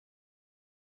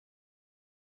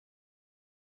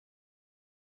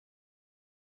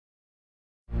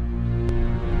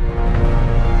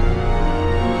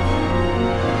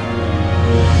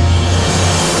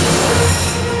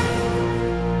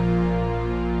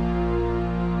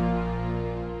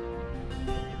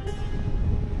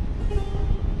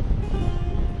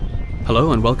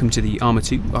Hello and welcome to the ARMA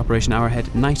 2 Operation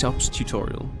Arrowhead Night Ops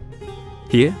tutorial.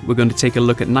 Here we're going to take a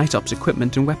look at Night Ops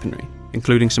equipment and weaponry,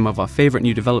 including some of our favourite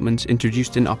new developments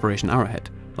introduced in Operation Arrowhead,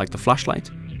 like the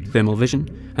flashlight, thermal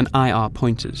vision and IR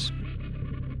pointers.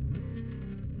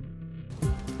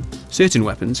 Certain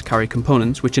weapons carry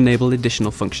components which enable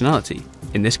additional functionality,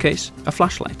 in this case a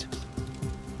flashlight.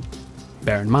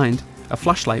 Bear in mind, a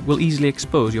flashlight will easily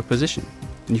expose your position,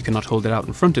 and you cannot hold it out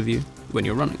in front of you when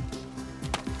you're running.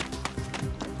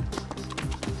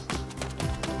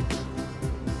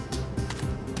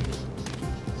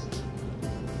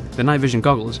 The night vision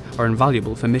goggles are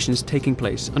invaluable for missions taking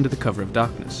place under the cover of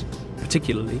darkness,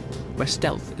 particularly where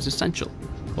stealth is essential,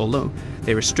 although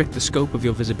they restrict the scope of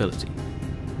your visibility.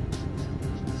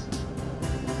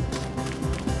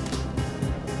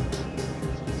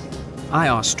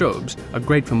 IR strobes are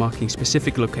great for marking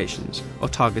specific locations or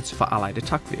targets for allied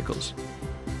attack vehicles.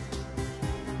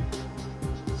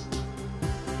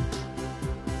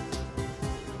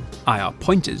 IR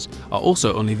pointers are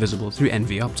also only visible through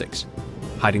NV optics,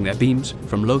 hiding their beams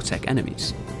from low-tech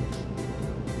enemies.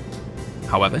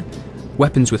 However,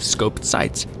 weapons with scoped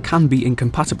sights can be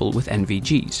incompatible with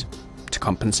NVGs. To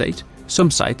compensate,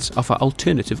 some sights offer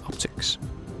alternative optics.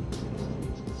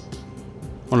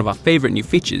 One of our favourite new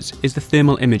features is the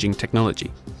thermal imaging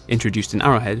technology, introduced in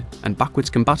Arrowhead and backwards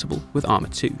compatible with ARMA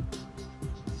 2.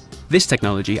 This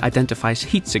technology identifies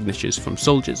heat signatures from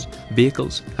soldiers,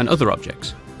 vehicles and other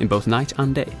objects in both night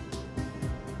and day.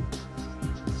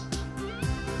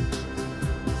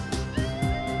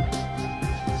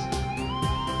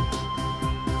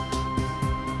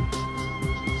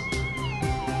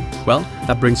 Well,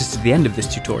 that brings us to the end of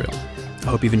this tutorial. I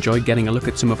hope you've enjoyed getting a look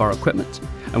at some of our equipment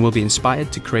and will be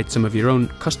inspired to create some of your own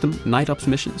custom Night Ops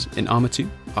missions in ARMA 2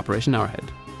 Operation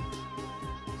Arrowhead.